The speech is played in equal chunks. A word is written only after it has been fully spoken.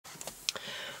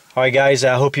Alright guys,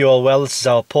 I hope you're all well. This is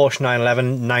our Porsche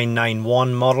 911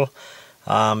 991 model.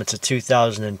 It's a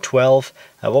 2012.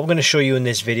 What we're going to show you in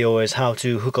this video is how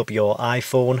to hook up your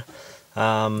iPhone.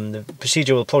 The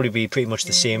procedure will probably be pretty much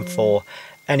the same for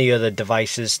any other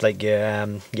devices like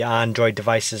your Android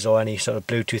devices or any sort of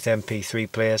Bluetooth MP3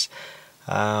 players.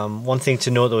 One thing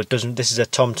to note though, this is a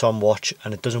TomTom watch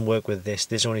and it doesn't work with this.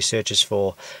 This only searches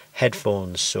for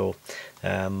headphones. So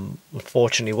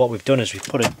unfortunately what we've done is we've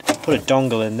put a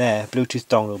dongle in there, Bluetooth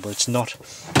dongle, but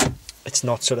it's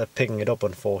not sort of picking it up,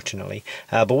 unfortunately.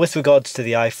 But with regards to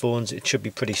the iPhones, it should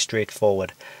be pretty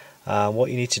straightforward.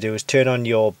 What you need to do is turn on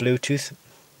your Bluetooth,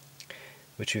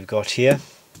 which we've got here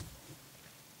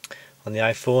on the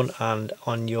iPhone, and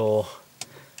on your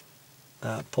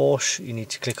Porsche you need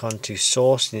to click onto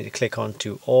source, you need to click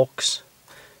onto aux.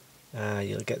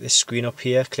 You'll get this screen up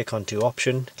here. Click onto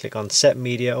option, click on set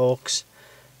media aux,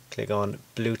 click on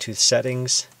Bluetooth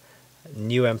settings,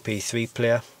 new MP3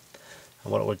 player,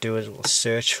 and what it will do is it will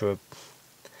search for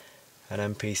an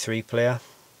MP3 player.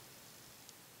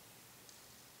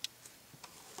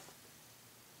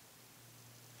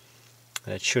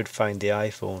 And it should find the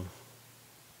iPhone.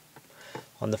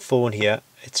 On the phone here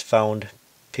it's found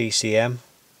PCM.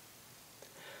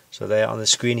 So there on the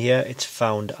screen here it's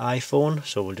found iPhone,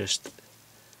 so we'll just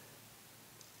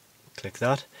click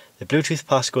that. The Bluetooth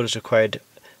passcode is required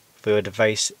for your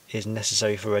device is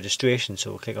necessary for registration, so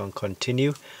we'll click on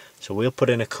continue. So we'll put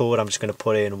in a code. I'm just going to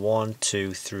put in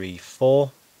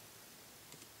 1234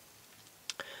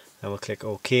 and we'll click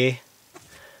OK, and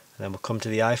then we'll come to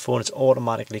the iPhone. It's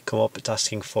automatically come up, it's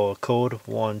asking for a code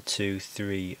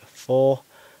 1234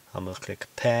 and we'll click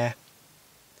pair,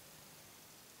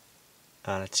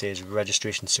 and it says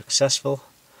registration successful,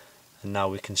 and now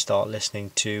we can start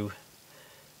listening to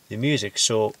the music.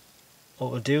 So what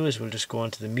we'll do is we'll just go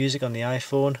onto the music on the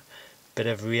iPhone, bit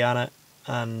of Rihanna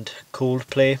and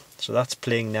Coldplay, so that's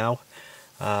playing now.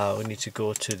 We need to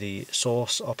go to the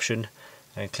source option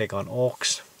and click on aux.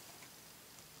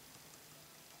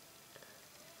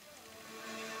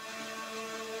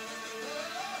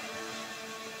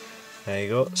 There you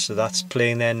go, so that's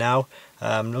playing there now.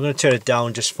 I'm going to turn it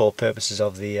down just for purposes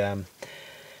of the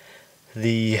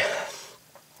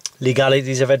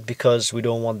legalities of it, because we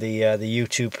don't want the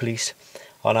YouTube police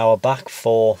on our back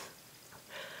for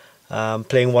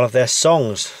playing one of their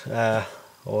songs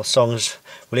or songs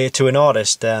related to an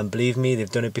artist. Believe me, they've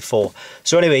done it before.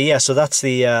 So anyway, yeah, so that's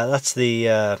the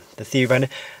theory behind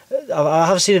it. I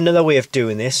have seen another way of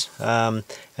doing this, and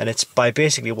it's by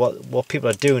basically what people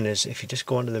are doing is, if you just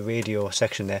go into the radio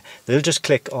section there, they'll just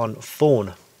click on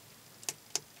phone,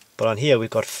 but on here we've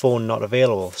got phone not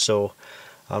available. So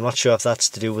I'm not sure if that's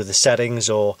to do with the settings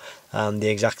or the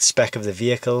exact spec of the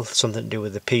vehicle, something to do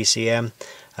with the PCM,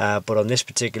 but on this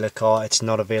particular car it's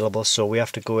not available, so we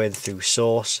have to go in through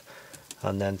source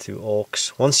and then through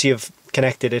aux. Once you've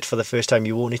connected it for the first time,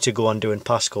 you won't need to go on doing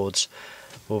passcodes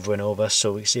over and over.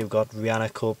 So we see we've got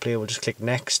Rihanna, Coldplay, we'll just click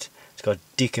next. It's got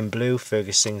Deacon Blue,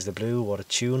 Fergus Sings the Blue, what a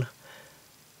tune.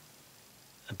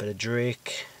 A bit of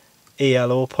Drake,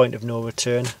 ELO, Point of No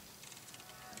Return.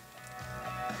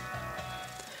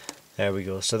 There we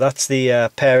go. So that's the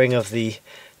pairing of the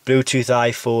Bluetooth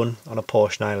iPhone on a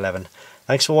Porsche 911.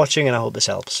 Thanks for watching, and I hope this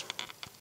helps.